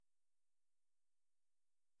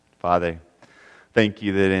Father, thank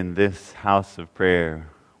you that in this house of prayer,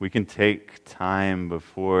 we can take time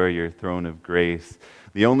before your throne of grace,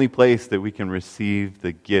 the only place that we can receive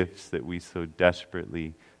the gifts that we so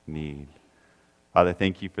desperately need. Father,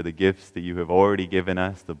 thank you for the gifts that you have already given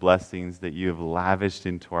us, the blessings that you have lavished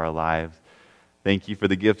into our lives. Thank you for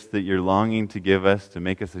the gifts that you're longing to give us to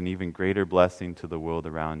make us an even greater blessing to the world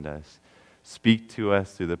around us. Speak to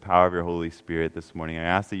us through the power of your Holy Spirit this morning. I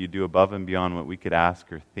ask that you do above and beyond what we could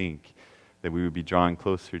ask or think, that we would be drawing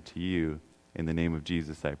closer to you. In the name of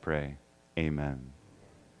Jesus, I pray. Amen.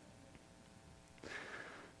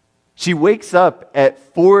 She wakes up at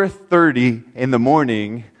 4:30 in the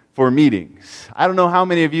morning for meetings. I don't know how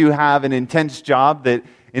many of you have an intense job that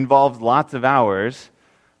involves lots of hours,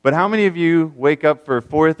 but how many of you wake up for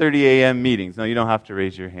 4:30 a.m. meetings? No, you don't have to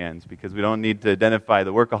raise your hands because we don't need to identify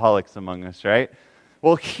the workaholics among us, right?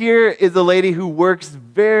 Well, here is a lady who works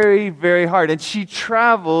very, very hard, and she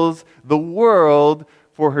travels the world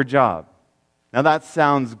for her job. Now that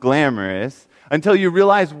sounds glamorous until you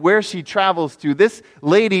realize where she travels to. This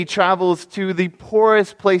lady travels to the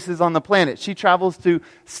poorest places on the planet. She travels to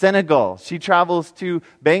Senegal. She travels to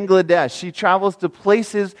Bangladesh. She travels to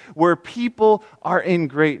places where people are in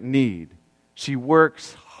great need. She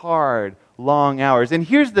works hard, long hours. And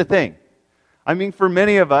here's the thing. I mean, for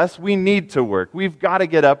many of us, we need to work. We've got to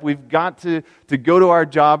get up. We've got to go to our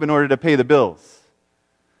job in order to pay the bills.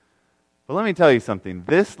 But let me tell you something.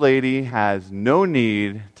 This lady has no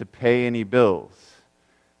need to pay any bills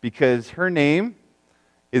because her name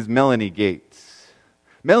is Melanie Gates.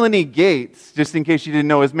 Melanie Gates, just in case you didn't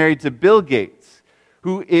know, is married to Bill Gates,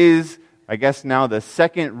 who is, I guess now, the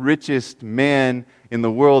second richest man in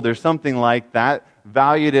the world or something like that.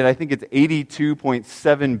 Valued at, I think it's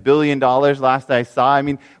 $82.7 billion last I saw. I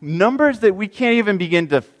mean, numbers that we can't even begin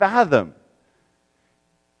to fathom.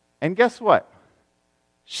 And guess what?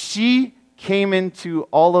 She came into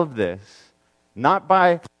all of this not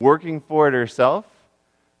by working for it herself,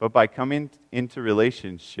 but by coming into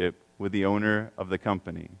relationship with the owner of the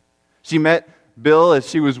company. She met Bill as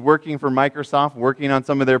she was working for Microsoft, working on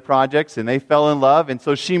some of their projects, and they fell in love. And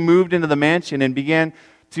so she moved into the mansion and began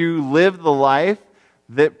to live the life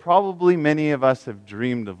that probably many of us have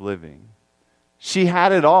dreamed of living. She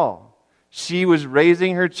had it all. She was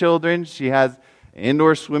raising her children. She has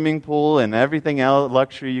indoor swimming pool and everything else,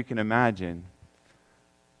 luxury you can imagine.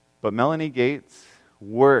 But Melanie Gates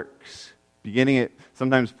works beginning at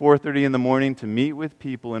sometimes 4:30 in the morning to meet with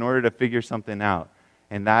people in order to figure something out.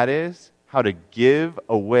 And that is how to give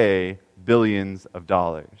away billions of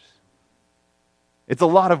dollars. It's a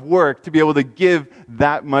lot of work to be able to give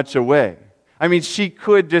that much away. I mean, she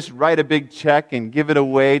could just write a big check and give it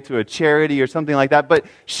away to a charity or something like that, but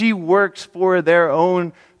she works for their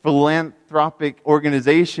own philanthropic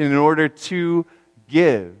organization in order to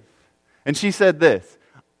give. And she said this,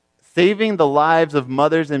 saving the lives of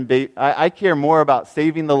mothers and babies, I care more about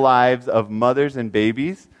saving the lives of mothers and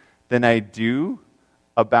babies than I do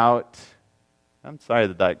about, I'm sorry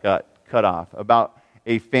that got cut off, about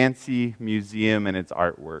a fancy museum and its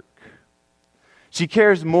artwork. She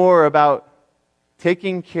cares more about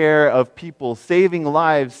taking care of people, saving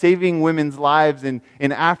lives, saving women's lives in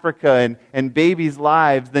Africa and babies'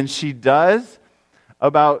 lives than she does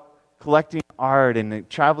about collecting art and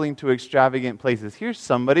traveling to extravagant places. Here's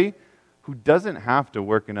somebody who doesn't have to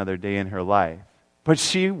work another day in her life, but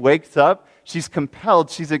she wakes up, she's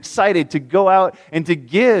compelled, she's excited to go out and to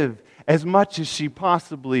give as much as she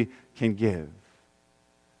possibly can give.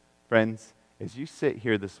 Friends, as you sit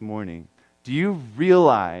here this morning, do you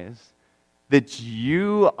realize that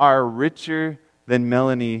you are richer than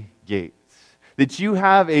Melanie Gates? That you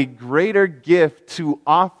have a greater gift to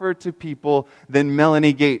offer to people than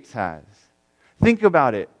Melanie Gates has? Think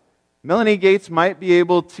about it. Melanie Gates might be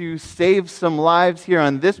able to save some lives here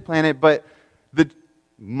on this planet, but the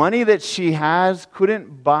money that she has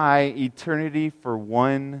couldn't buy eternity for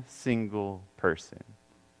one single person.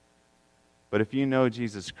 But if you know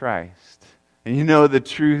Jesus Christ, and you know the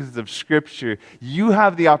truths of Scripture, you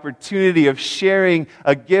have the opportunity of sharing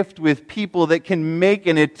a gift with people that can make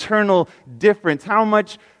an eternal difference. How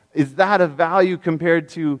much is that of value compared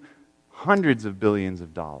to hundreds of billions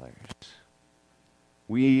of dollars?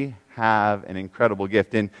 We have an incredible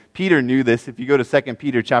gift. And Peter knew this. If you go to 2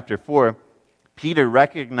 Peter chapter 4, Peter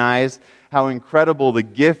recognized how incredible the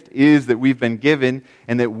gift is that we've been given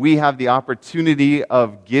and that we have the opportunity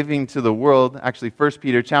of giving to the world. Actually, 1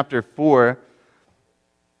 Peter chapter 4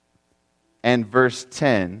 and verse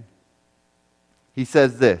 10, he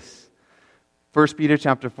says this. 1 Peter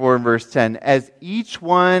chapter 4 and verse 10, as each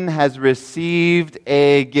one has received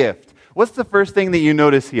a gift. What's the first thing that you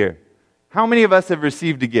notice here? how many of us have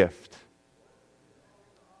received a gift?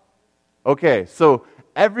 Okay, so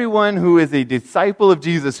everyone who is a disciple of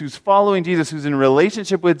Jesus, who's following Jesus, who's in a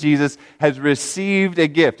relationship with Jesus, has received a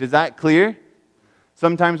gift. Is that clear?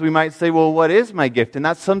 Sometimes we might say, well, what is my gift? And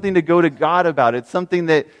that's something to go to God about. It's something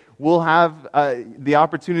that we'll have the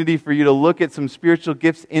opportunity for you to look at some spiritual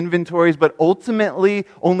gifts inventories, but ultimately,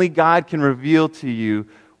 only God can reveal to you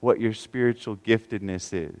what your spiritual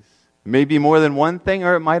giftedness is. It may be more than one thing,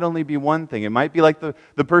 or it might only be one thing. It might be like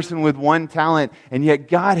the person with one talent, and yet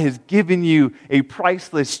God has given you a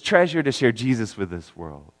priceless treasure to share Jesus with this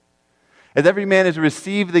world. As every man has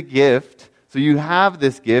received the gift, so you have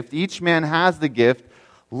this gift, each man has the gift,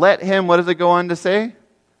 let him, what does it go on to say?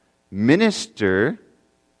 Minister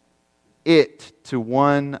it to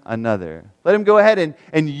one another. Let him go ahead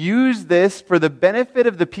and use this for the benefit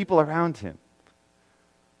of the people around him.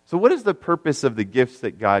 So what is the purpose of the gifts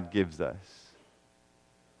that God gives us?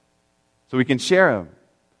 So we can share them.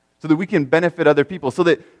 So that we can benefit other people. So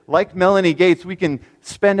that, like Melanie Gates, we can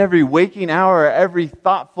spend every waking hour, every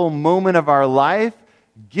thoughtful moment of our life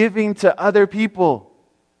giving to other people.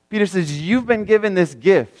 Peter says, you've been given this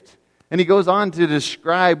gift. And he goes on to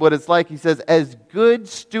describe what it's like. He says, as good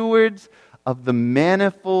stewards of the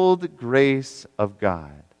manifold grace of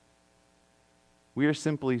God. We are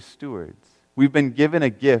simply stewards. We've been given a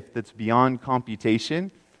gift that's beyond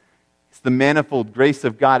computation. It's the manifold grace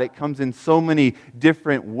of God. It comes in so many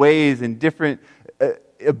different ways and different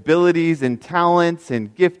abilities and talents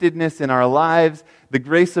and giftedness in our lives. The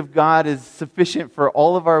grace of God is sufficient for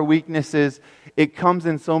all of our weaknesses. It comes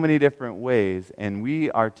in so many different ways, and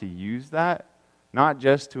we are to use that not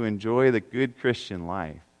just to enjoy the good Christian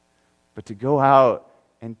life, but to go out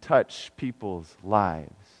and touch people's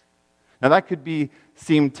lives. Now that could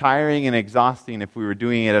seem tiring and exhausting if we were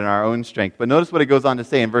doing it in our own strength, but notice what it goes on to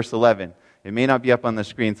say in verse 11. It may not be up on the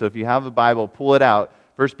screen, so if you have a Bible, pull it out.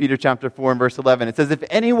 1 Peter chapter 4 and verse 11. It says, if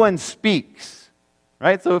anyone speaks,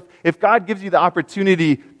 right? So if God gives you the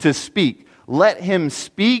opportunity to speak, let him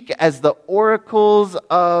speak as the oracles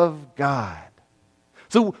of God.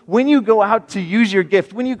 So when you go out to use your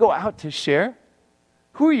gift, when you go out to share,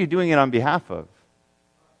 who are you doing it on behalf of?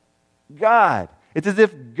 God. It's as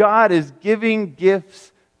if God is giving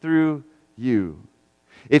gifts through you.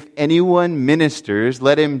 If anyone ministers,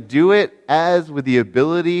 let him do it as with the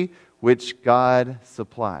ability which God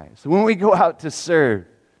supplies. So when we go out to serve,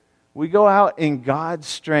 we go out in God's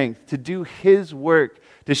strength to do His work,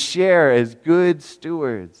 to share as good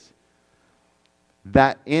stewards,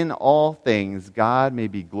 that in all things God may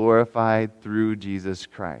be glorified through Jesus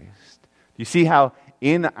Christ. You see how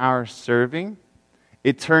in our serving,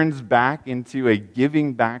 it turns back into a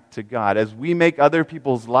giving back to God. As we make other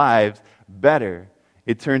people's lives better,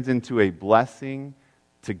 it turns into a blessing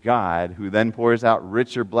to God, who then pours out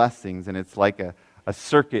richer blessings, and it's like a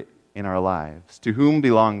circuit in our lives. To whom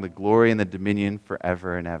belong the glory and the dominion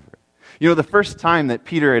forever and ever. You know, the first time that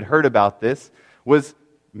Peter had heard about this was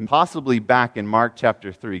possibly back in Mark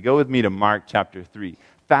chapter 3. Go with me to Mark chapter 3.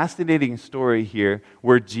 Fascinating story here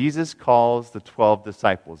where Jesus calls the 12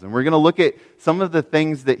 disciples. And we're going to look at some of the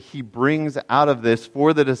things that he brings out of this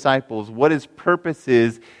for the disciples, what his purpose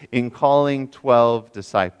is in calling 12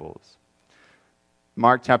 disciples.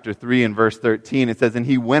 Mark chapter 3 and verse 13, it says, and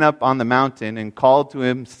he went up on the mountain and called to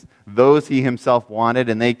him those he himself wanted,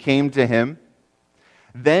 and they came to him.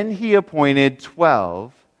 Then he appointed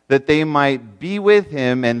 12 that they might be with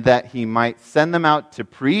him and that he might send them out to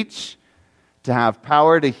preach, to have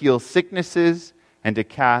power to heal sicknesses, and to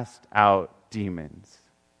cast out demons.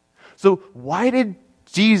 So why did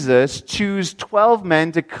Jesus choose 12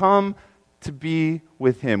 men to come to be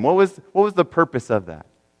with him? What was the purpose of that?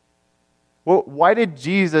 Well, why did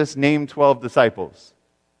Jesus name 12 disciples?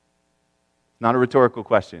 Not a rhetorical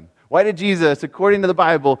question. Why did Jesus, according to the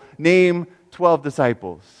Bible, name 12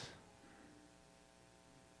 disciples?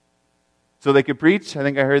 So they could preach? I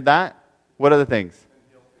think I heard that. What other things?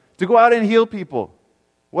 To go out and heal people.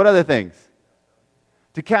 What other things?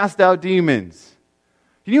 To cast out demons.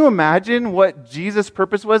 Can you imagine what Jesus'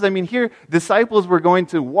 purpose was? I mean, here, disciples were going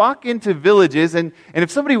to walk into villages, and if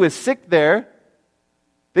somebody was sick there,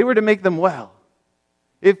 they were to make them well.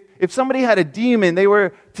 If somebody had a demon, they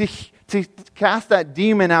were to cast that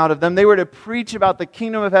demon out of them. They were to preach about the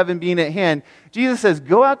kingdom of heaven being at hand. Jesus says,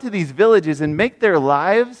 go out to these villages and make their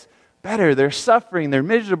lives better. They're suffering. They're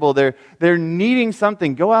miserable. They're needing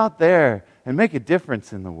something. Go out there and make a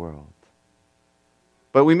difference in the world.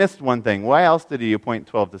 But we missed one thing. Why else did he appoint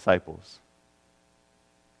 12 disciples?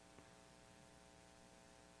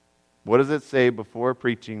 What does it say before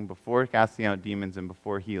preaching, before casting out demons, and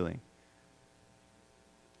before healing?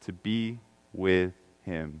 To be with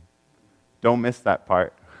him. Don't miss that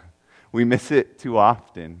part. We miss it too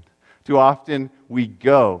often. Too often we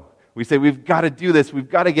go. We say, we've got to do this. We've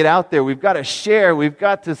got to get out there. We've got to share. We've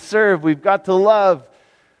got to serve. We've got to love.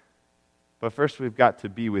 But first we've got to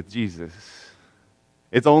be with Jesus.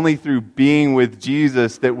 It's only through being with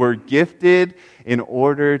Jesus that we're gifted in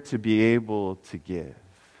order to be able to give.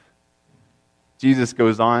 Jesus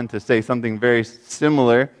goes on to say something very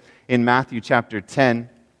similar in Matthew chapter 10.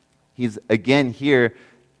 He's again here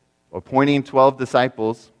appointing 12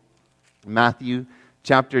 disciples. Matthew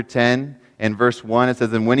chapter 10 and verse 1, it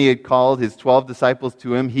says, "And when he had called his 12 disciples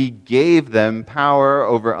to him, he gave them power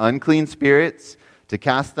over unclean spirits to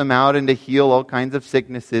cast them out and to heal all kinds of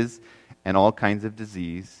sicknesses and all kinds of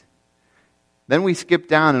disease." Then we skip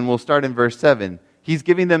down and we'll start in verse 7. He's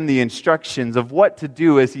giving them the instructions of what to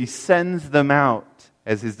do as he sends them out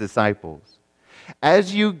as his disciples.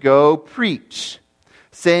 "As you go, preach,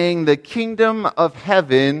 saying the kingdom of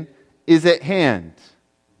heaven is at hand."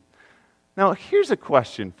 Now, here's a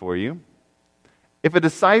question for you. If a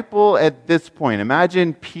disciple at this point,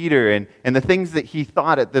 imagine Peter and the things that he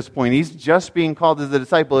thought at this point, he's just being called as a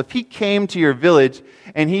disciple. If he came to your village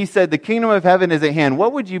and he said, the kingdom of heaven is at hand,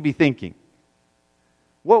 what would you be thinking?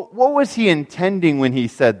 What was he intending when he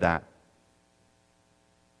said that?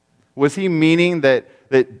 Was he meaning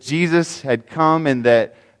that Jesus had come and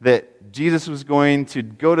that Jesus was going to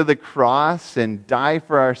go to the cross and die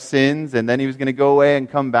for our sins, and then he was going to go away and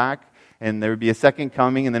come back, and there would be a second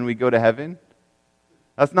coming, and then we go to heaven?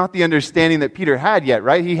 That's not the understanding that Peter had yet,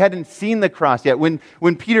 right? He hadn't seen the cross yet. When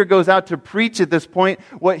Peter goes out to preach at this point,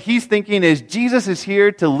 what he's thinking is Jesus is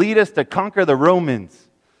here to lead us to conquer the Romans.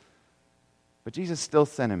 But Jesus still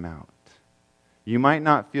sent him out. You might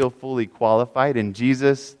not feel fully qualified, and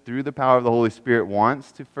Jesus, through the power of the Holy Spirit,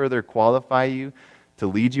 wants to further qualify you to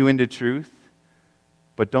lead you into truth.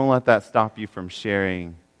 But don't let that stop you from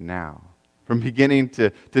sharing now, from beginning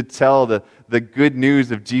to tell the good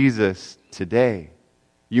news of Jesus today.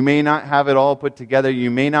 You may not have it all put together. You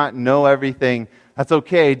may not know everything. That's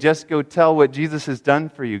okay. Just go tell what Jesus has done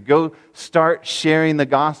for you. Go start sharing the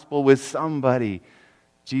gospel with somebody.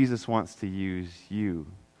 Jesus wants to use you.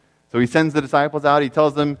 So he sends the disciples out. He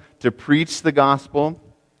tells them to preach the gospel.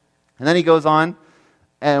 And then he goes on,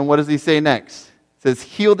 and what does he say next? He says,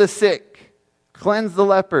 heal the sick, cleanse the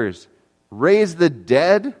lepers, raise the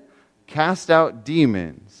dead, cast out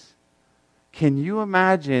demons. Can you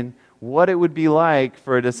imagine what it would be like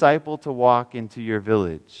for a disciple to walk into your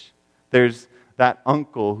village? There's that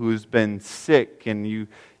uncle who's been sick, and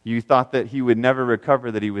you thought that he would never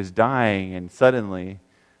recover, that he was dying, and suddenly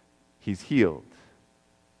he's healed.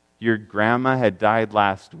 Your grandma had died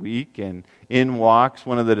last week, and in walks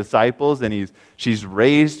one of the disciples, and she's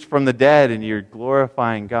raised from the dead, and you're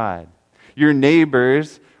glorifying God. Your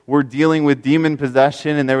neighbors were dealing with demon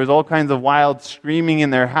possession, and there was all kinds of wild screaming in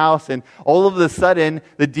their house, and all of a sudden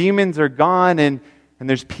the demons are gone, and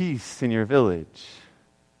there's peace in your village.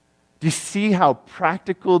 Do you see how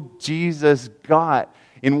practical Jesus got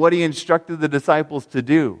in what he instructed the disciples to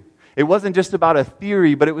do? It wasn't just about a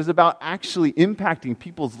theory, but it was about actually impacting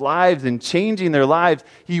people's lives and changing their lives.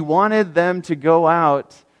 He wanted them to go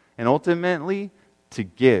out and ultimately to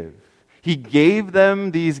give. He gave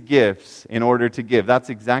them these gifts in order to give. That's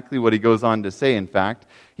exactly what he goes on to say, in fact.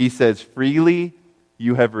 He says, freely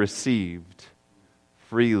you have received,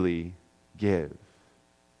 freely give.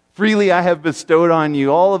 Freely I have bestowed on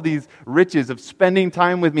you all of these riches of spending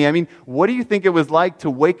time with me. I mean, what do you think it was like to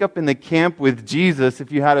wake up in the camp with Jesus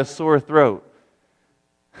if you had a sore throat?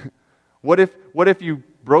 What if you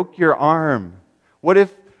broke your arm? What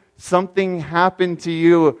if something happened to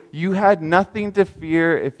you? You had nothing to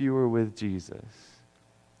fear if you were with Jesus.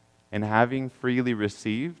 And having freely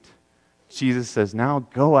received, Jesus says, now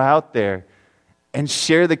go out there and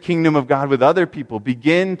share the kingdom of God with other people.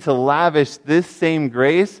 Begin to lavish this same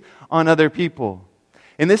grace on other people.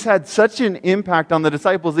 And this had such an impact on the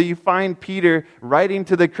disciples that you find Peter writing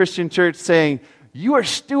to the Christian church saying, you are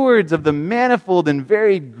stewards of the manifold and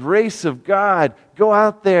varied grace of God. Go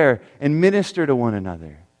out there and minister to one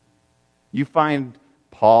another. You find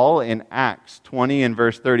Paul in Acts 20 and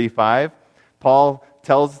verse 35. Paul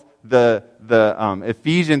tells the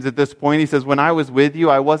Ephesians at this point, he says, when I was with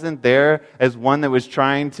you, I wasn't there as one that was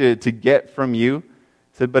trying to get from you.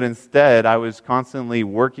 He said, but instead, I was constantly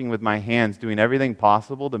working with my hands, doing everything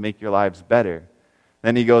possible to make your lives better.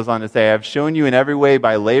 Then he goes on to say, I've shown you in every way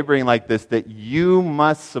by laboring like this that you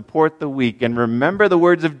must support the weak. And remember the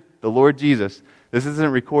words of the Lord Jesus. This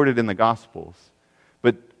isn't recorded in the Gospels.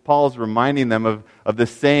 But Paul's reminding them of the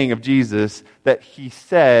saying of Jesus that he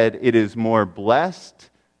said, it is more blessed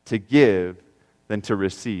to give than to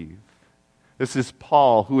receive. This is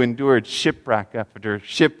Paul, who endured shipwreck after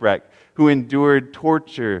shipwreck, who endured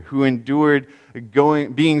torture, who endured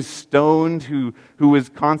being stoned, who was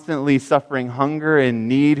constantly suffering hunger and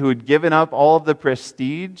need, who had given up all of the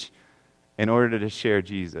prestige in order to share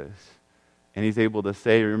Jesus. And he's able to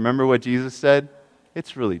say, remember what Jesus said?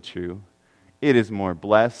 It's really true. It is more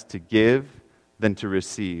blessed to give than to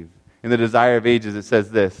receive. In the Desire of Ages, it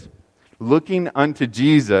says this, looking unto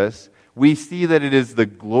Jesus, we see that it is the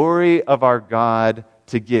glory of our God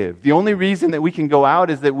to give. The only reason that we can go out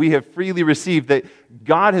is that we have freely received, that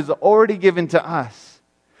God has already given to us.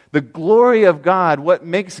 The glory of God, what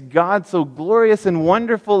makes God so glorious and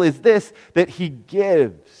wonderful is this, that He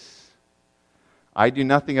gives. I do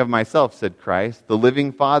nothing of myself, said Christ. The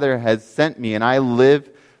living Father has sent me, and I live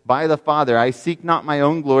by the Father. I seek not my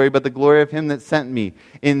own glory, but the glory of Him that sent me.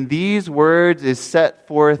 In these words is set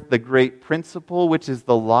forth the great principle, which is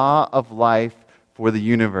the law of life for the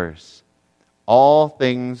universe. All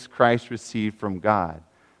things Christ received from God,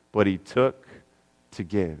 but He took to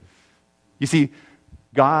give. You see,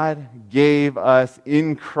 God gave us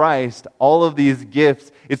in Christ all of these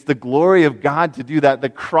gifts. It's the glory of God to do that. The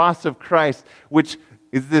cross of Christ, which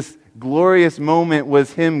is this glorious moment,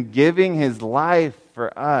 was Him giving His life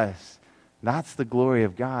for us. That's the glory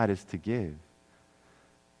of God, is to give.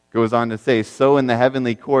 Goes on to say, so in the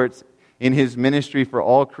heavenly courts, in His ministry for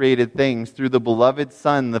all created things, through the beloved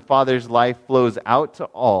Son, the Father's life flows out to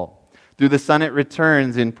all. Through the Son it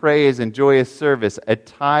returns in praise and joyous service, a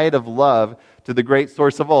tide of love to the great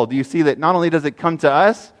source of all. Do you see that not only does it come to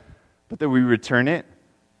us, but that we return it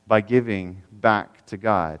by giving back to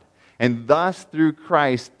God? And thus, through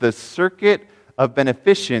Christ, the circuit of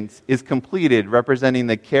beneficence is completed, representing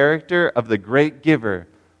the character of the great giver,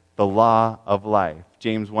 the law of life.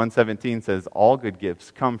 James 1:17 says, all good gifts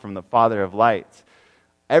come from the Father of lights.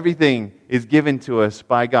 Everything is given to us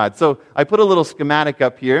by God. So I put a little schematic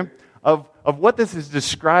up here of what this is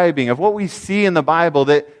describing, of what we see in the Bible,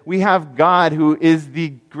 that we have God who is the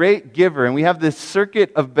great giver, and we have this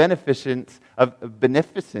circuit of beneficence,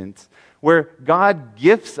 where God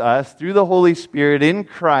gifts us through the Holy Spirit in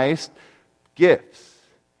Christ gifts.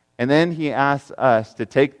 And then He asks us to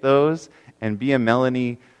take those and be a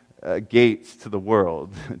Melanie Gates to the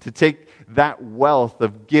world, to take that wealth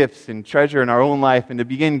of gifts and treasure in our own life and to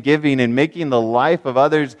begin giving and making the life of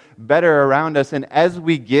others better around us. And as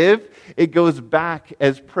we give, it goes back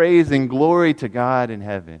as praise and glory to God in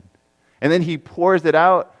heaven. And then He pours it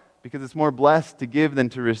out because it's more blessed to give than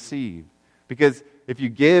to receive. Because if you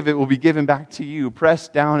give, it will be given back to you,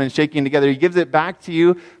 pressed down and shaking together. He gives it back to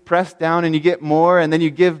you, pressed down, and you get more, and then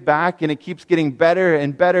you give back, and it keeps getting better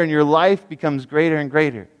and better, and your life becomes greater and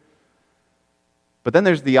greater. But then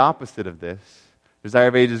there's the opposite of this. Desire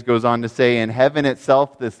of Ages goes on to say, in heaven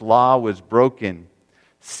itself this law was broken.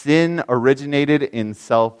 Sin originated in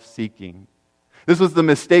self-seeking. This was the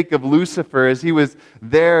mistake of Lucifer as he was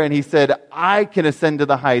there and he said, I can ascend to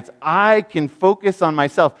the heights. I can focus on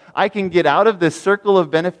myself. I can get out of this circle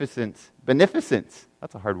of beneficence. Beneficence.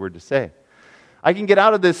 That's a hard word to say. I can get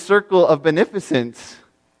out of this circle of beneficence.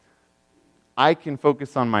 I can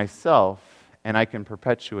focus on myself and I can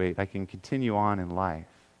perpetuate. I can continue on in life.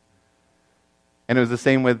 And it was the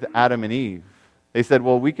same with Adam and Eve. They said,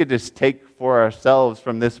 well, we could just take for ourselves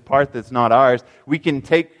from this part that's not ours. We can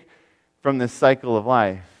take from this cycle of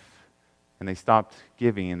life. And they stopped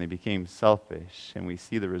giving and they became selfish. And we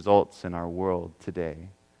see the results in our world today.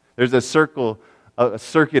 There's a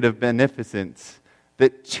circuit of beneficence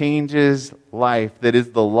that changes life, that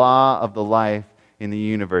is the law of the life in the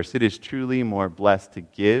universe. It is truly more blessed to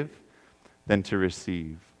give than to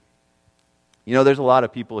receive. You know, there's a lot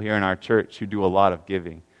of people here in our church who do a lot of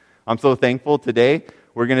giving. I'm so thankful today.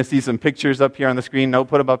 We're going to see some pictures up here on the screen. No,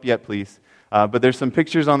 put them up yet, please. But there's some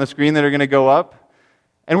pictures on the screen that are going to go up.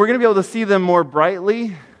 And we're going to be able to see them more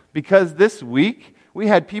brightly because this week we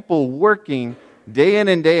had people working day in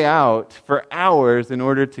and day out for hours in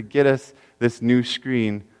order to get us this new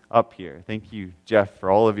screen up here. Thank you, Jeff, for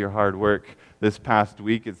all of your hard work this past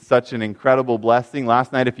week. It's such an incredible blessing.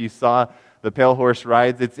 Last night, if you saw the Pale Horse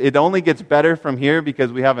Rides, it only gets better from here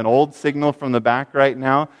because we have an old signal from the back right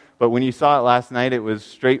now. But when you saw it last night, it was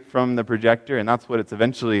straight from the projector, and that's what it's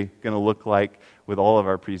eventually going to look like with all of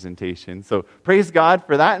our presentations. So praise God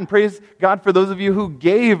for that, and praise God for those of you who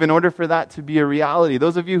gave in order for that to be a reality.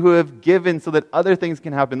 Those of you who have given so that other things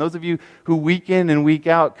can happen. Those of you who week in and week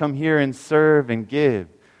out come here and serve and give.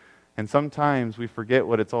 And sometimes we forget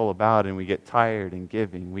what it's all about, and we get tired in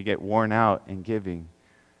giving. We get worn out in giving.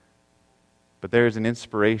 But there's an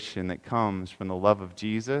inspiration that comes from the love of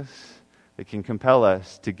Jesus that can compel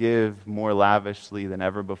us to give more lavishly than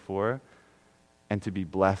ever before and to be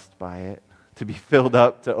blessed by it, to be filled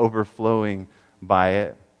up to overflowing by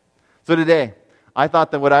it. So today, I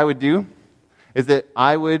thought that what I would do is that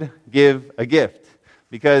I would give a gift,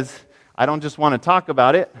 because I don't just want to talk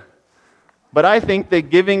about it, but I think that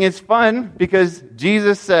giving is fun because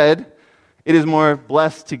Jesus said it is more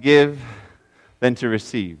blessed to give than to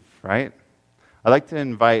receive, right? I'd like to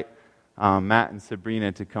invite Matt and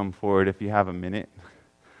Sabrina to come forward if you have a minute.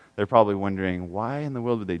 They're probably wondering, why in the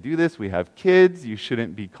world would they do this? We have kids. You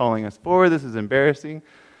shouldn't be calling us forward. This is embarrassing.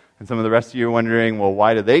 And some of the rest of you are wondering, well,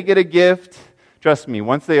 why do they get a gift? Trust me,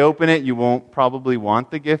 once they open it, you won't probably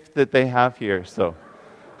want the gift that they have here. So,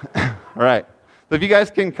 all right. So if you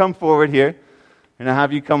guys can come forward here, and I'll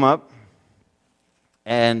have you come up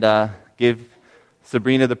and give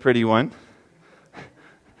Sabrina the pretty one.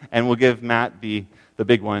 And we'll give Matt the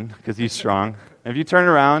big one because he's strong. And if you turn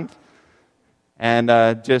around and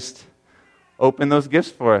just open those gifts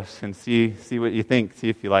for us and see what you think, see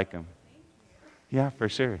if you like them. Yeah, for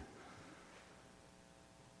sure.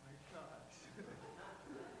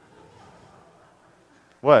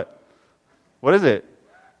 What? What is it?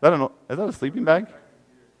 Is that a sleeping bag?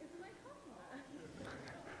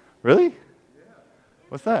 Really?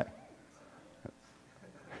 What's that?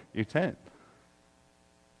 Your tent.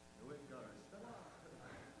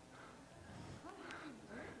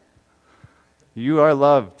 You are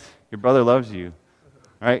loved. Your brother loves you.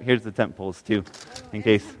 All right, here's the tent poles too, in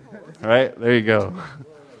case. All right, there you go.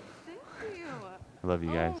 Thank you. I love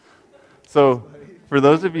you guys. So, for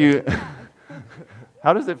those of you,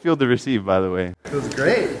 how does it feel to receive, by the way? It was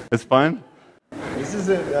great. It's fun? This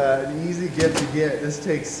isn't an easy gift to get. This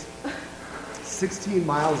takes 16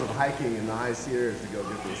 miles of hiking in the high Sierras to go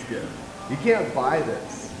get this gift. You can't buy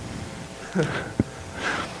this.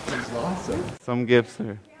 It's awesome. Some gifts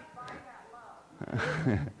are...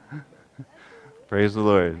 Praise the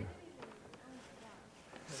Lord.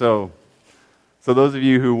 So those of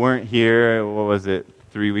you who weren't here, what was it,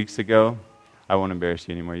 3 weeks ago? I won't embarrass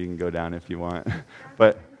you anymore. You can go down if you want.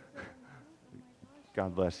 But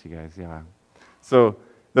God bless you guys. Yeah. So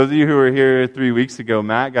those of you who were here 3 weeks ago,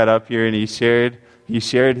 Matt got up here and he shared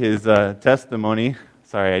his testimony.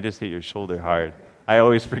 Sorry, I just hit your shoulder hard. I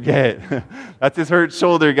always forget. That's his hurt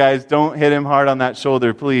shoulder, guys. Don't hit him hard on that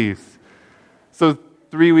shoulder, please. So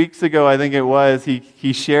 3 weeks ago, I think it was,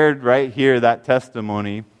 he shared right here that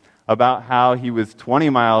testimony about how he was 20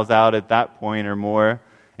 miles out at that point or more,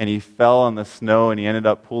 and he fell on the snow and he ended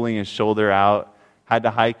up pulling his shoulder out, had to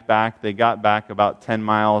hike back. They got back about 10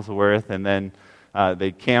 miles worth, and then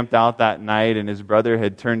they camped out that night, and his brother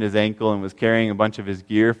had turned his ankle and was carrying a bunch of his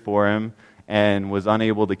gear for him and was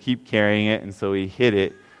unable to keep carrying it, and so he hit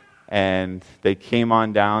it, and they came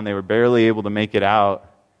on down. They were barely able to make it out.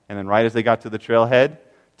 And then right as they got to the trailhead,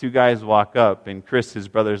 two guys walk up, and Chris, his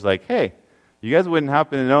brother's like, hey, you guys wouldn't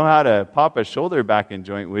happen to know how to pop a shoulder back in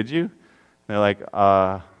joint, would you? And they're like,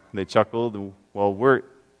 they chuckled, well, we're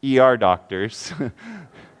ER doctors.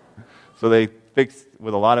 So they fixed,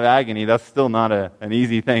 with a lot of agony, that's still not an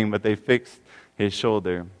easy thing, but they fixed his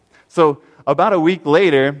shoulder. So about a week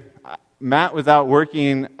later, Matt was out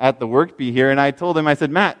working at the work bee here, and I told him, I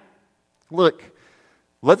said, Matt, look,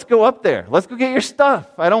 let's go up there. Let's go get your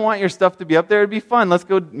stuff. I don't want your stuff to be up there. It'd be fun. Let's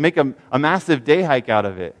go make a massive day hike out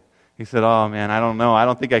of it. He said, oh man, I don't know. I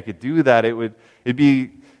don't think I could do that. He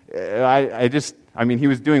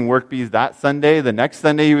was doing work bees that Sunday. The next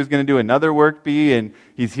Sunday he was going to do another work bee, and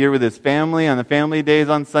he's here with his family on the family days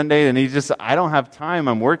on Sunday, and I don't have time.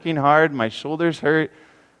 I'm working hard. My shoulders hurt.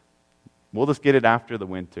 We'll just get it after the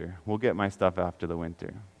winter. We'll get my stuff after the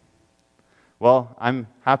winter. Well, I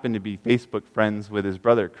happen to be Facebook friends with his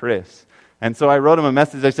brother, Chris. And so I wrote him a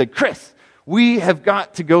message. I said, Chris, we have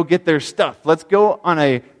got to go get their stuff. Let's go on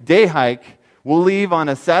a day hike. We'll leave on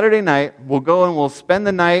a Saturday night. We'll go and we'll spend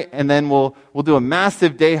the night, and then we'll do a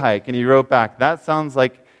massive day hike. And he wrote back, that sounds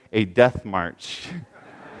like a death march.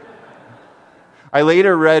 I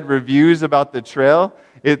later read reviews about the trail.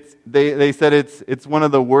 They said it's one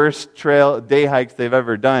of the worst trail day hikes they've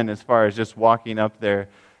ever done as far as just walking up there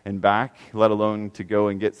and back, let alone to go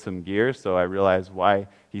and get some gear. So I realized why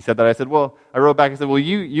he said that. I wrote back and said, well,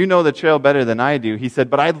 you know the trail better than I do. He said,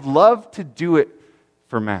 but I'd love to do it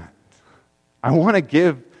for Matt. I want to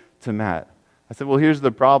give to Matt. I said, well, here's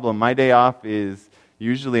the problem. My day off is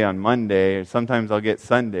usually on Monday, or sometimes I'll get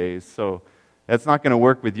Sundays, so that's not going to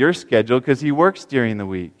work with your schedule because he works during the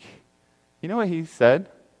week. You know what he said?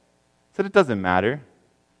 He said, it doesn't matter.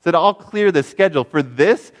 He said, I'll clear the schedule. For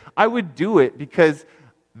this, I would do it because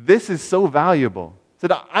this is so valuable. He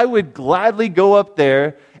said, I would gladly go up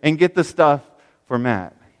there and get the stuff for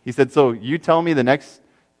Matt. He said, so you tell me the next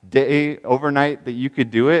day, overnight, that you could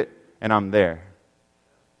do it, and I'm there.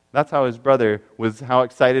 That's how how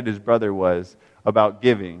excited his brother was about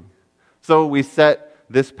giving. So we set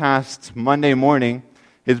this past Monday morning,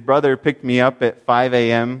 his brother picked me up at 5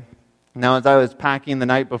 a.m. Now, as I was packing the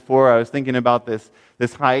night before, I was thinking about this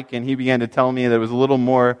hike, and he began to tell me that it was a little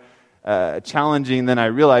more challenging than I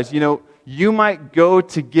realized. You might go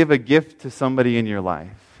to give a gift to somebody in your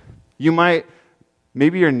life.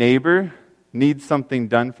 Maybe your neighbor needs something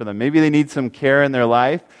done for them. Maybe they need some care in their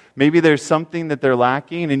life. Maybe there's something that they're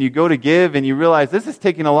lacking, and you go to give, and you realize this is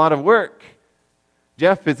taking a lot of work.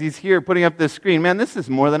 Jeff, as he's here putting up this screen, man, this is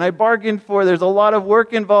more than I bargained for. There's a lot of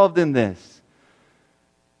work involved in this.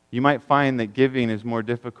 You might find that giving is more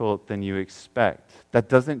difficult than you expect. That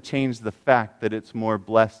doesn't change the fact that it's more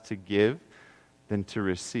blessed to give than to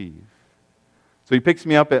receive. So he picks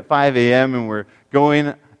me up at 5 a.m. and we're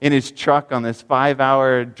going in his truck on this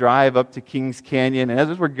 5-hour drive up to Kings Canyon. And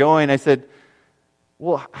as we're going, I said,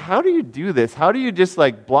 well, how do you do this? How do you just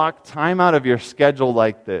block time out of your schedule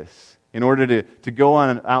like this in order to go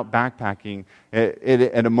out backpacking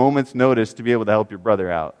at a moment's notice to be able to help your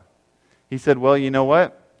brother out? He said, well, you know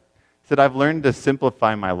what? He said, I've learned to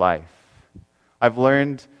simplify my life. I've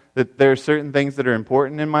learned that there are certain things that are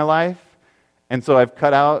important in my life, and so I've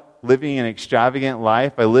cut out living an extravagant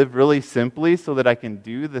life. I live really simply so that I can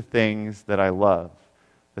do the things that I love,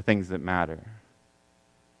 the things that matter.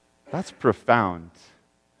 That's profound.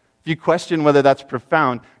 If you question whether that's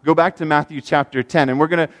profound, go back to Matthew chapter 10, and we're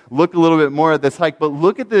going to look a little bit more at this hike, but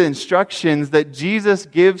look at the instructions that Jesus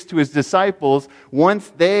gives to his disciples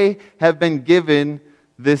once they have been given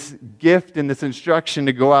this gift and this instruction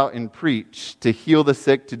to go out and preach, to heal the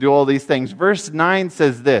sick, to do all these things. Verse 9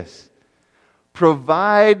 says this,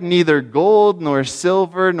 provide neither gold nor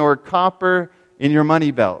silver nor copper in your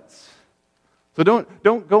money belts. So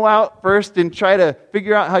don't go out first and try to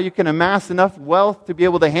figure out how you can amass enough wealth to be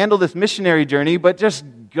able to handle this missionary journey, but just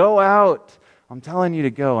go out. I'm telling you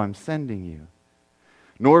to go. I'm sending you.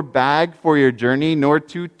 Nor bag for your journey, nor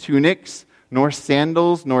 2 tunics, nor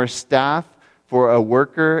sandals, nor staff, for a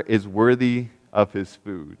worker is worthy of his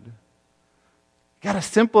food. You got to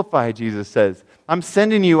simplify, Jesus says. I'm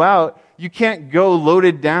sending you out. You can't go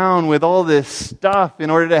loaded down with all this stuff in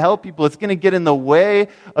order to help people. It's going to get in the way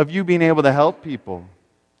of you being able to help people.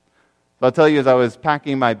 So I'll tell you, as I was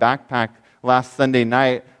packing my backpack last Sunday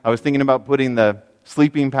night, I was thinking about putting the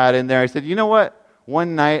sleeping pad in there. I said, you know what?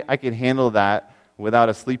 One night I could handle that without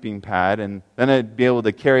a sleeping pad, and then I'd be able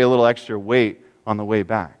to carry a little extra weight on the way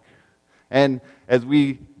back. And as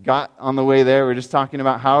we got on the way there, we're just talking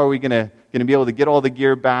about how are we going to be able to get all the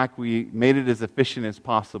gear back. We made it as efficient as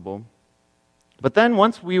possible. But then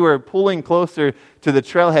once we were pulling closer to the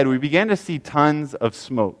trailhead, we began to see tons of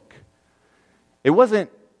smoke. It wasn't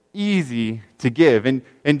easy to give. And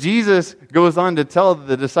Jesus goes on to tell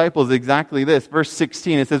the disciples exactly this. Verse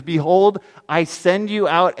 16, it says, behold, I send you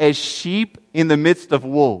out as sheep in the midst of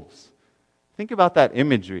wolves. Think about that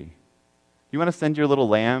imagery. You want to send your little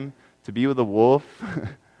lamb to be with a wolf?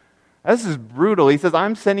 This is brutal. He says,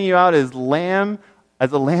 I'm sending you out as a lamb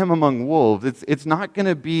among wolves. It's not going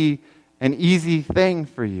to be an easy thing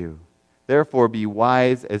for you. Therefore, be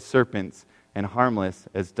wise as serpents and harmless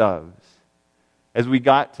as doves. As we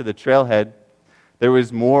got to the trailhead, there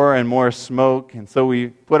was more and more smoke, and so we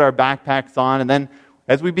put our backpacks on, and then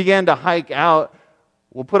as we began to hike out,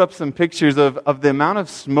 we'll put up some pictures of the amount of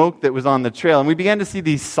smoke that was on the trail, and we began to see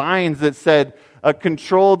these signs that said, a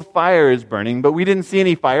controlled fire is burning, but we didn't see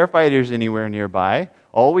any firefighters anywhere nearby.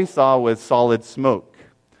 All we saw was solid smoke.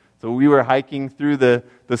 So we were hiking through the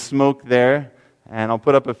smoke there, and I'll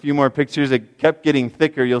put up a few more pictures. It kept getting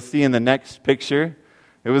thicker. You'll see in the next picture.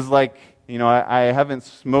 It was like, I haven't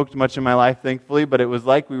smoked much in my life, thankfully, but it was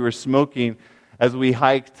like we were smoking as we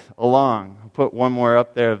hiked along. I'll put one more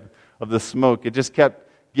up there of the smoke. It just kept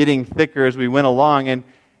getting thicker as we went along, and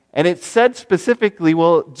it said specifically,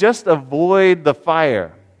 well, just avoid the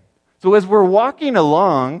fire. So as we're walking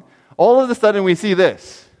along, all of a sudden we see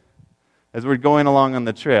this as we're going along on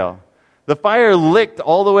the trail. The fire licked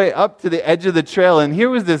all the way up to the edge of the trail, and here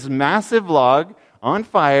was this massive log on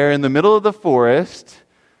fire in the middle of the forest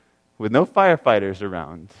with no firefighters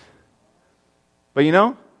around. But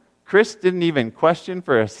Chris didn't even question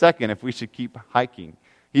for a second if we should keep hiking.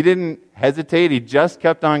 He didn't hesitate. He just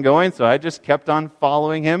kept on going, so I just kept on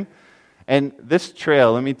following him. And this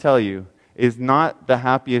trail, let me tell you, is not the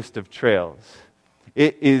happiest of trails.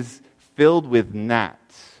 It is filled with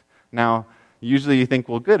gnats. Now, usually you think,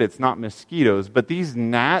 well, good, it's not mosquitoes, but these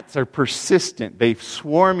gnats are persistent. They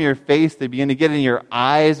swarm your face. They begin to get in your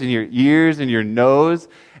eyes and your ears and your nose,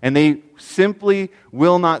 and they simply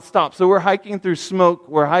will not stop. So we're hiking through smoke.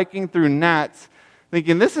 We're hiking through gnats.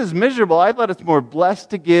 thinking, this is miserable. I thought it's more blessed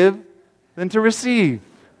to give than to receive.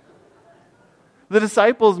 The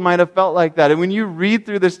disciples might have felt like that. And when you read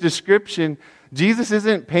through this description, Jesus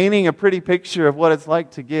isn't painting a pretty picture of what it's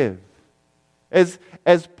like to give. As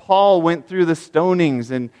Paul went through the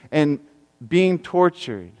stonings and being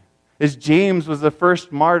tortured, as James was the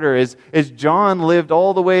first martyr, as John lived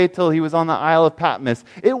all the way till he was on the Isle of Patmos,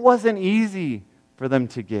 it wasn't easy for them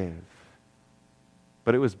to give.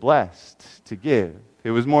 But it was blessed to give.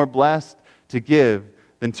 It was more blessed to give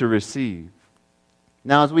than to receive.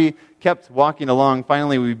 Now, as we kept walking along,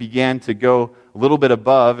 finally we began to go a little bit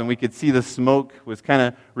above, and we could see the smoke was kind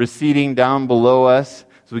of receding down below us.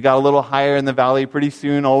 So we got a little higher in the valley. Pretty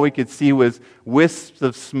soon, all we could see was wisps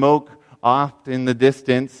of smoke off in the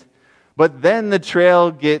distance. But then the trail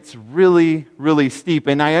gets really, really steep,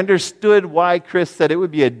 and I understood why Chris said it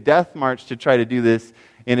would be a death march to try to do this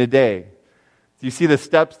in a day. So you see the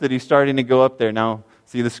steps that he's starting to go up there now.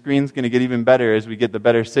 See, the screen's going to get even better as we get the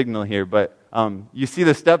better signal here. But you see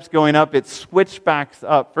the steps going up. It switchbacks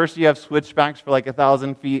up. First you have switchbacks for like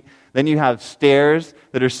 1,000 feet. Then you have stairs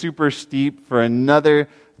that are super steep for another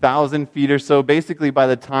 1,000 feet or so. Basically, by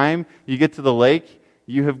the time you get to the lake,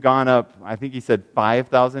 you have gone up, I think he said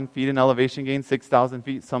 5,000 feet in elevation gain, 6,000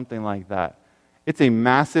 feet, something like that. It's a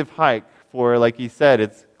massive hike for, like he said,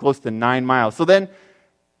 it's close to 9 miles. So then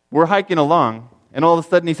we're hiking along. And all of a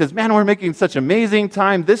sudden he says, man, we're making such amazing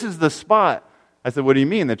time. This is the spot. I said, what do you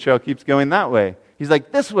mean? The trail keeps going that way. He's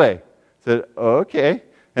like, this way. I said, oh, okay.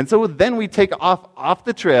 And so then we take off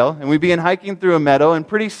the trail, and we begin hiking through a meadow, and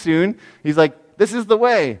pretty soon he's like, this is the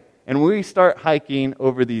way. And we start hiking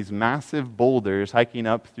over these massive boulders, hiking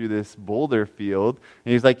up through this boulder field.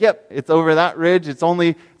 And he's like, yep, it's over that ridge. It's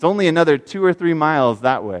only another 2 or 3 miles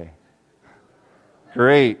that way.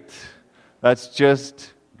 Great. That's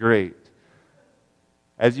just great.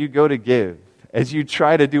 As you go to give, as you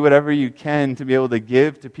try to do whatever you can to be able to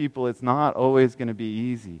give to people, it's not always going to be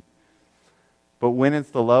easy. But when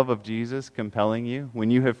it's the love of Jesus compelling you,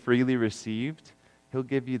 when you have freely received, He'll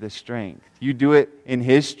give you the strength. You do it in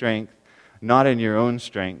His strength, not in your own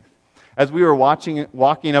strength. As we were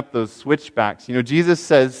walking up those switchbacks, Jesus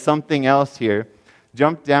says something else here.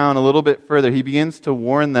 Jump down a little bit further. He begins to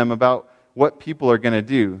warn them about what people are going to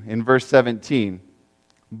do in verse 17.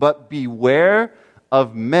 But beware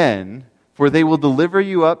of men, for they will deliver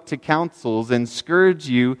you up to councils and scourge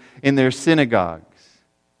you in their synagogues.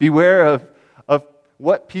 Beware of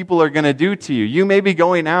what people are going to do to you. You may be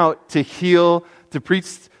going out to heal, to preach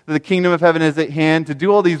that the kingdom of heaven is at hand, to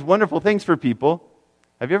do all these wonderful things for people.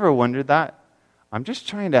 Have you ever wondered that? I'm just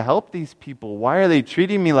trying to help these people. Why are they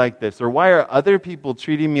treating me like this? Or why are other people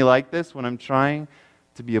treating me like this when I'm trying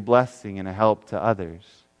to be a blessing and a help to others?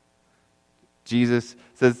 Jesus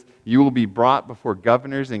says, you will be brought before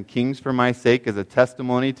governors and kings for my sake as a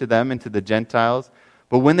testimony to them and to the Gentiles.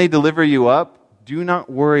 But when they deliver you up, do not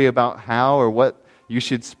worry about how or what you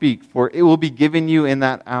should speak, for it will be given you in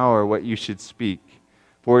that hour what you should speak.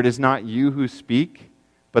 For it is not you who speak,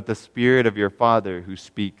 but the Spirit of your Father who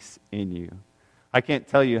speaks in you. I can't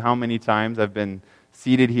tell you how many times I've been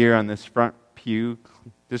seated here on this front pew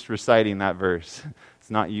just reciting that verse. It's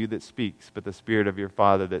not you that speaks, but the Spirit of your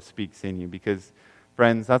Father that speaks in you. Because,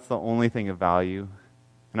 friends, that's the only thing of value.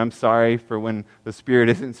 And I'm sorry for when the Spirit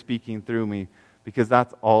isn't speaking through me, because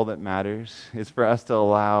that's all that matters, is for us to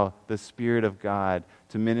allow the Spirit of God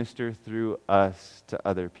to minister through us to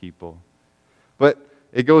other people. But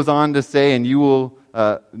it goes on to say, and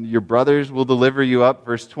your brothers will deliver you up.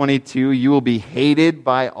 Verse 22, you will be hated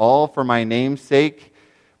by all for my name's sake,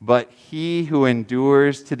 but he who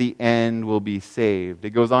endures to the end will be saved. It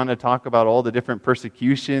goes on to talk about all the different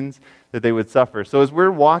persecutions that they would suffer. So as we're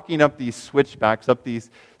walking up these switchbacks, up these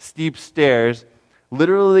steep stairs,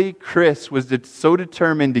 literally Chris was so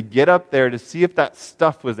determined to get up there to see if that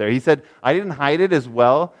stuff was there. He said, I didn't hide it as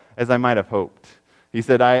well as I might have hoped. He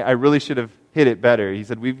said, I really should have hid it better. He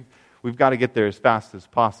said, we've got to get there as fast as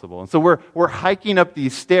possible. And so we're hiking up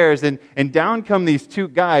these stairs, and down come these two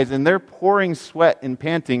guys, and they're pouring sweat and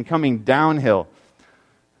panting coming downhill.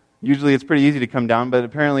 Usually it's pretty easy to come down, but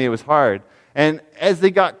apparently it was hard. And as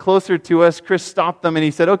they got closer to us, Chris stopped them and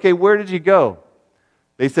he said, okay, where did you go?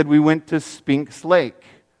 They said, we went to Spinks Lake,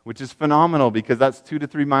 which is phenomenal because that's 2 to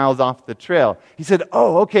 3 miles off the trail. He said,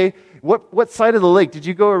 oh, okay, what side of the lake? Did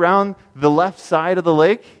you go around the left side of the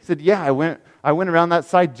lake? He said, yeah, I went around that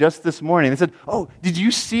side just this morning. They said, oh, did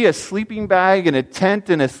you see a sleeping bag and a tent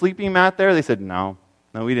and a sleeping mat there? They said, no,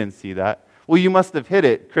 we didn't see that. Well, you must have hit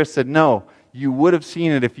it. Chris said, no, you would have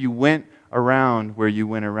seen it if you went around where you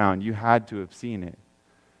went around. You had to have seen it.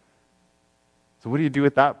 So what do you do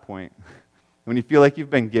at that point? When you feel like you've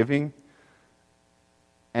been giving,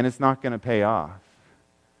 and it's not going to pay off.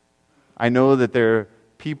 I know that there are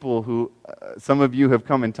people who, some of you have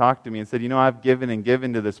come and talked to me and said, I've given and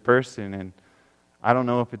given to this person, and I don't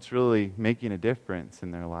know if it's really making a difference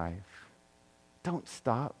in their life. Don't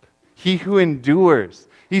stop. He who endures.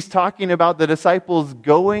 He's talking about the disciples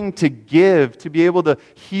going to give, to be able to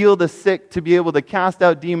heal the sick, to be able to cast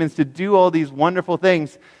out demons, to do all these wonderful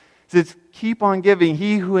things. He says, keep on giving.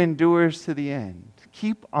 He who endures to the end.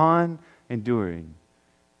 Keep on enduring.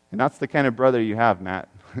 And that's the kind of brother you have, Matt.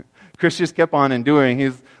 Chris just kept on enduring.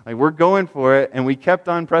 He's like, we're going for it. And we kept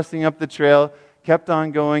on pressing up the trail, kept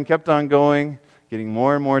on going, getting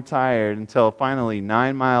more and more tired until finally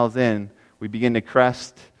 9 miles in, we begin to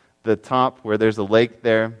crest the top where there's a lake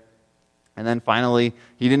there. And then finally,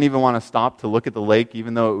 he didn't even want to stop to look at the lake,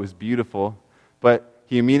 even though it was beautiful. But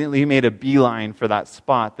he immediately made a beeline for that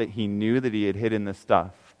spot that he knew that he had hidden the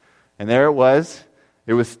stuff. And there it was.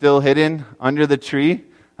 It was still hidden under the tree.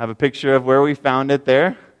 I have a picture of where we found it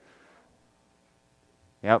there.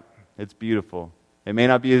 Yep, it's beautiful. It may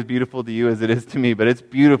not be as beautiful to you as it is to me, but it's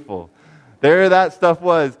beautiful. There that stuff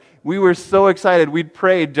was. We were so excited. We'd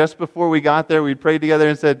prayed just before we got there. We prayed together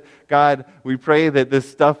and said, God, we pray that this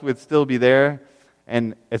stuff would still be there.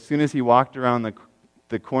 And as soon as he walked around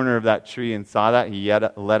the corner of that tree and saw that, he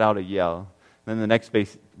let out a yell. Then the next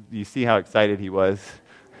space, you see how excited he was.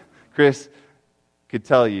 Chris could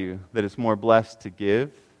tell you that it's more blessed to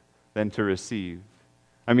give than to receive.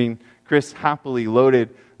 I mean, Chris happily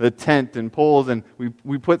loaded the tent and poles, and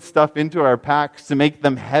we put stuff into our packs to make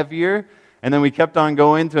them heavier. And then we kept on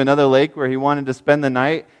going to another lake where he wanted to spend the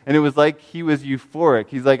night. And it was like he was euphoric.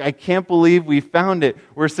 He's like, I can't believe we found it.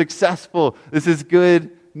 We're successful. This is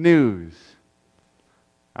good news.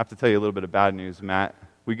 I have to tell you a little bit of bad news, Matt.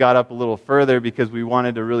 We got up a little further because we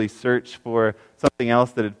wanted to really search for something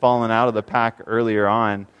else that had fallen out of the pack earlier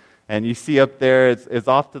on. And you see up there, it's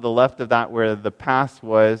off to the left of that where the pass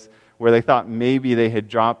was, where they thought maybe they had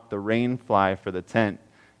dropped the rain fly for the tent.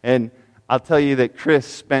 And I'll tell you that Chris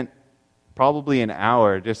spent probably an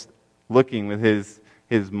hour just looking with his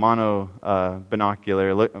monocular,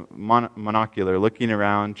 looking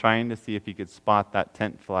around, trying to see if he could spot that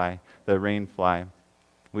tent fly, the rain fly.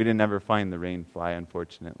 We didn't ever find the rain fly,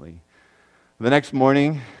 unfortunately. The next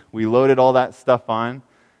morning, we loaded all that stuff on,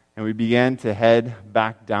 and we began to head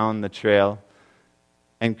back down the trail.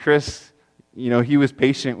 And Chris, he was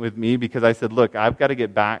patient with me because I said, look, I've got to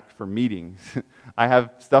get back for meetings. I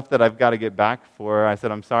have stuff that I've got to get back for. I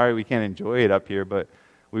said, I'm sorry we can't enjoy it up here, but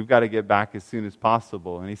we've got to get back as soon as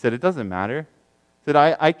possible. And he said, it doesn't matter. He said,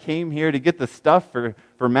 I came here to get the stuff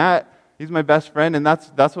for Matt. He's my best friend, and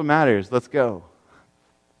that's what matters. Let's go.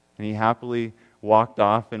 And he happily walked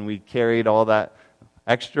off, and we carried all that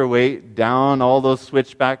extra weight down all those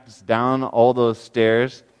switchbacks, down all those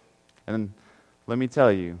stairs. And let me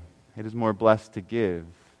tell you, it is more blessed to give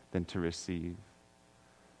than to receive.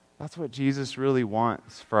 That's what Jesus really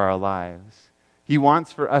wants for our lives. He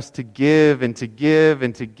wants for us to give and to give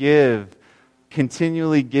and to give,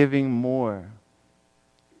 continually giving more.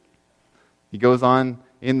 He goes on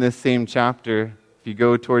in this same chapter, if you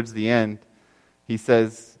go towards the end, he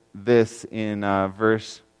says this in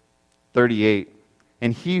verse 38.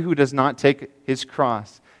 And he who does not take his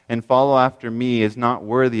cross and follow after me is not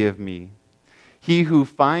worthy of me. He who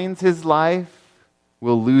finds his life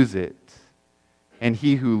will lose it, and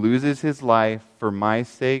he who loses his life for my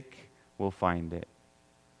sake will find it.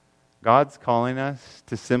 God's calling us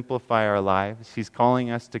to simplify our lives. He's calling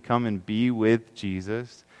us to come and be with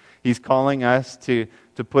Jesus. He's calling us to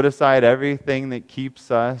put aside everything that keeps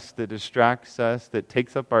us, that distracts us, that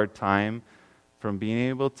takes up our time from being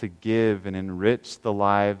able to give and enrich the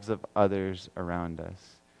lives of others around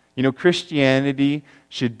us. Christianity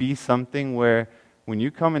should be something where when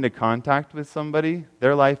you come into contact with somebody,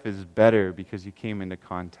 their life is better because you came into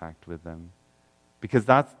contact with them. Because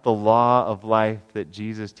that's the law of life that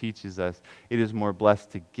Jesus teaches us. It is more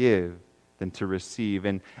blessed to give than to receive.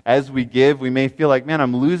 And as we give, we may feel like, man,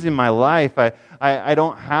 I'm losing my life. I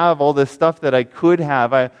don't have all this stuff that I could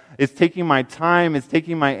have. It's taking my time. It's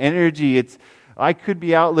taking my energy. I could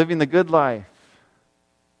be out living the good life.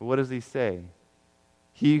 But what does he say?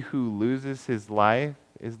 He who loses his life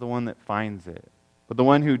is the one that finds it. But the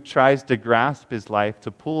one who tries to grasp his life,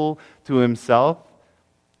 to pull to himself,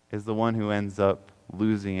 is the one who ends up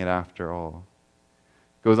losing it after all.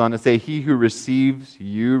 Goes on to say, he who receives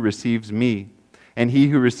you receives me, and he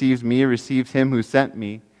who receives me receives him who sent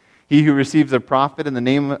me. He who receives a prophet in the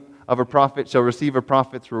name of a prophet shall receive a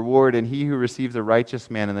prophet's reward, and he who receives a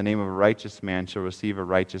righteous man in the name of a righteous man shall receive a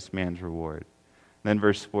righteous man's reward. And then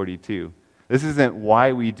verse 42. This isn't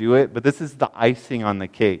why we do it, but this is the icing on the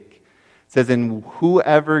cake. It says, and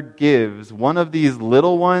whoever gives one of these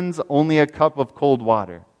little ones only a cup of cold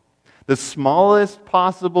water, the smallest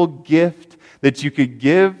possible gift that you could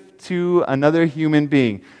give to another human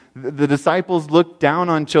being. The disciples looked down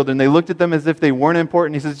on children. They looked at them as if they weren't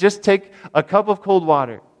important. He says, just take a cup of cold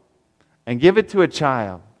water and give it to a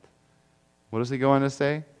child. What does he go on to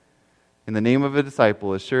say? In the name of a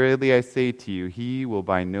disciple, assuredly I say to you, he will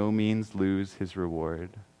by no means lose his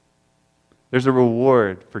reward. There's a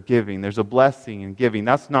reward for giving. There's a blessing in giving.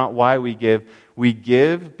 That's not why we give. We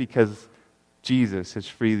give because Jesus has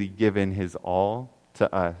freely given his all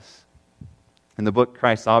to us. In the book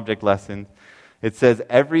Christ's Object Lesson, it says,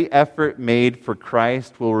 every effort made for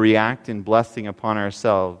Christ will react in blessing upon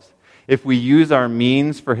ourselves. If we use our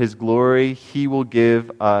means for his glory, he will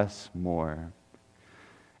give us more.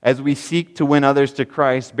 As we seek to win others to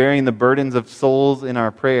Christ, bearing the burdens of souls in our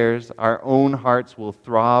prayers, our own hearts will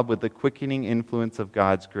throb with the quickening influence of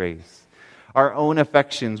God's grace. Our own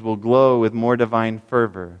affections will glow with more divine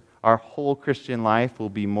fervor. Our whole Christian life will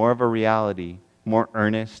be more of a reality, more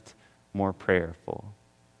earnest, more prayerful.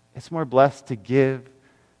 It's more blessed to give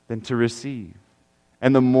than to receive.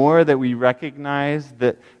 And the more that we recognize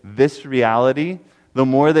that this reality, the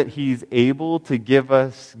more that he's able to give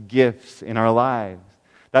us gifts in our lives.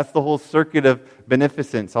 That's the whole circuit of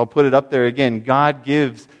beneficence. I'll put it up there again. God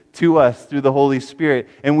gives to us through the Holy Spirit,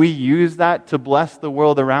 and we use that to bless the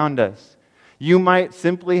world around us. You might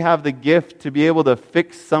simply have the gift to be able to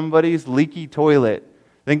fix somebody's leaky toilet.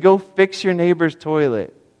 Then go fix your neighbor's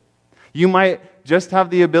toilet. You might just have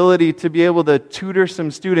the ability to be able to tutor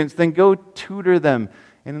some students. Then go tutor them,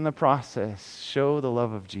 and in the process, show the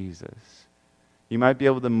love of Jesus. You might be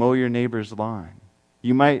able to mow your neighbor's lawn.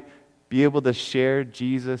 You might be able to share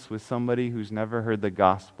Jesus with somebody who's never heard the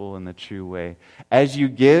gospel in the true way. As you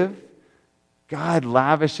give, God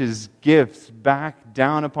lavishes gifts back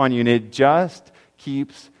down upon you, and it just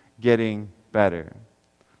keeps getting better.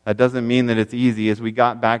 That doesn't mean that it's easy. As we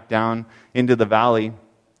got back down into the valley,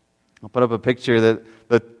 I'll put up a picture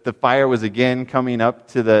that the fire was again coming up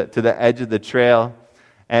to the edge of the trail,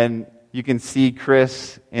 and you can see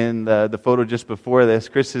Chris in the photo just before this.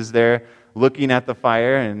 Chris is there looking at the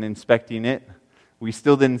fire and inspecting it. We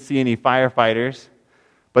still didn't see any firefighters.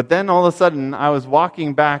 But then all of a sudden, I was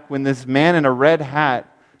walking back when this man in a red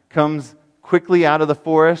hat comes quickly out of the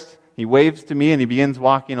forest. He waves to me and he begins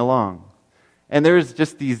walking along. And there's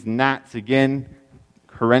just these gnats again,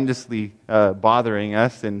 horrendously bothering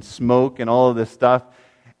us, and smoke and all of this stuff.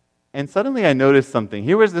 And suddenly I noticed something.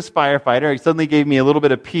 Here was this firefighter. He suddenly gave me a little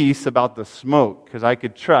bit of peace about the smoke, because I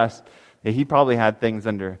could trust that he probably had things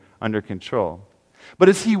under control. But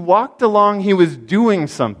as he walked along, he was doing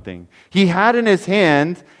something. He had in his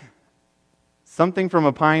hand something from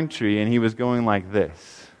a pine tree, and he was going like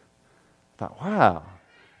this. I thought, wow,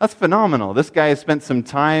 that's phenomenal. This guy has spent some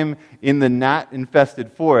time in the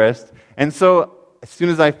gnat-infested forest. And so as soon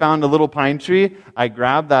as I found a little pine tree, I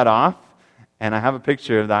grabbed that off, and I have a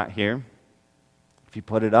picture of that here. If you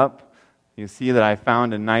put it up, you see that I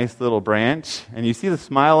found a nice little branch, and you see the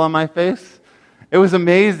smile on my face? It was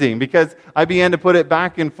amazing because I began to put it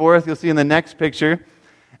back and forth. You'll see in the next picture.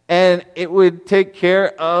 And it would take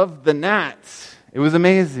care of the gnats. It was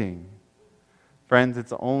amazing. Friends,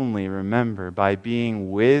 it's only, remember, by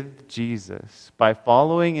being with Jesus, by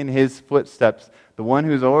following in his footsteps, the one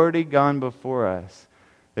who's already gone before us,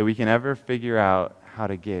 that we can ever figure out how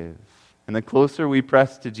to give. And the closer we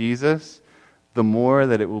press to Jesus, the more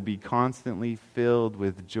that it will be constantly filled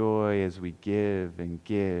with joy as we give and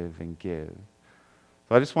give and give.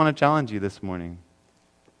 So I just want to challenge you this morning.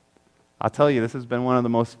 I'll tell you, this has been one of the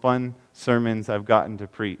most fun sermons I've gotten to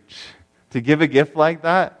preach. To give a gift like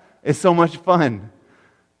that is so much fun.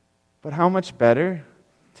 But how much better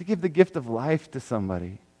to give the gift of life to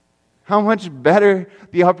somebody? How much better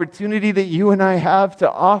the opportunity that you and I have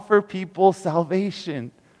to offer people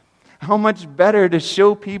salvation? How much better to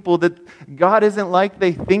show people that God isn't like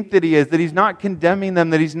they think that he is, that he's not condemning them,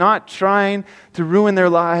 that he's not trying to ruin their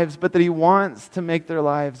lives, but that he wants to make their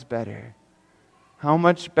lives better. How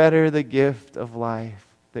much better the gift of life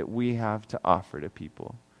that we have to offer to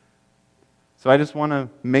people. So I just want to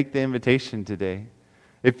make the invitation today.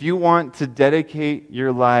 If you want to dedicate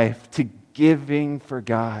your life to giving for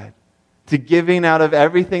God, to giving out of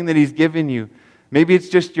everything that he's given you, maybe it's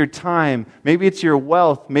just your time. Maybe it's your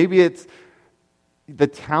wealth. Maybe it's the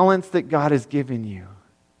talents that God has given you.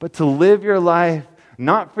 But to live your life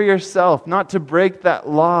not for yourself, not to break that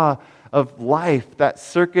law of life, that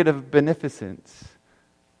circuit of beneficence,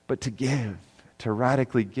 but to give, to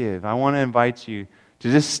radically give. I want to invite you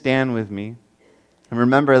to just stand with me and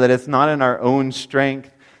remember that it's not in our own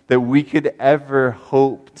strength that we could ever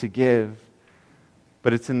hope to give.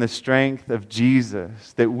 But it's in the strength of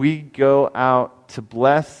Jesus that we go out to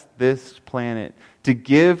bless this planet, to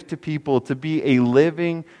give to people, to be a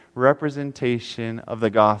living representation of the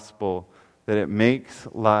gospel, that it makes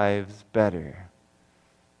lives better.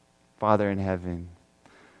 Father in heaven,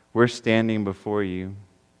 we're standing before you,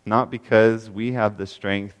 not because we have the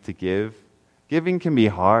strength to give. Giving can be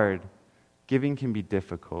hard. Giving can be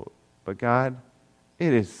difficult. But God,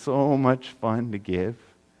 it is so much fun to give.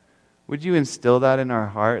 Would you instill that in our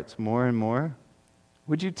hearts more and more?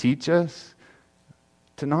 Would you teach us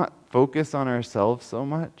to not focus on ourselves so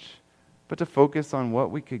much, but to focus on what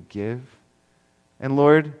we could give? And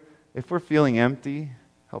Lord, if we're feeling empty,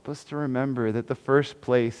 help us to remember that the first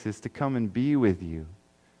place is to come and be with you.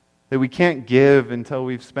 That we can't give until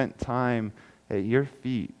we've spent time at your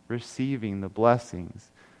feet, receiving the blessings.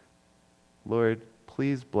 Lord,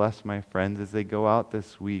 please bless my friends as they go out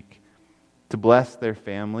this week to bless their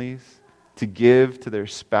families, to give to their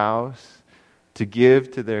spouse, to give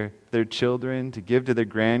to their children, to give to their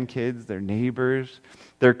grandkids, their neighbors,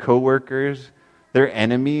 their coworkers, their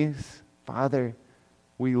enemies. Father,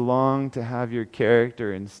 we long to have your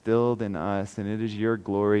character instilled in us, and it is your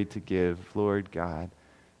glory to give. Lord God,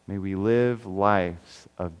 may we live lives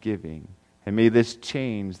of giving. And may this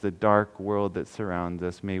change the dark world that surrounds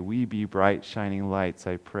us. May we be bright, shining lights,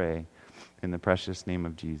 I pray. In the precious name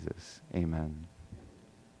of Jesus, amen.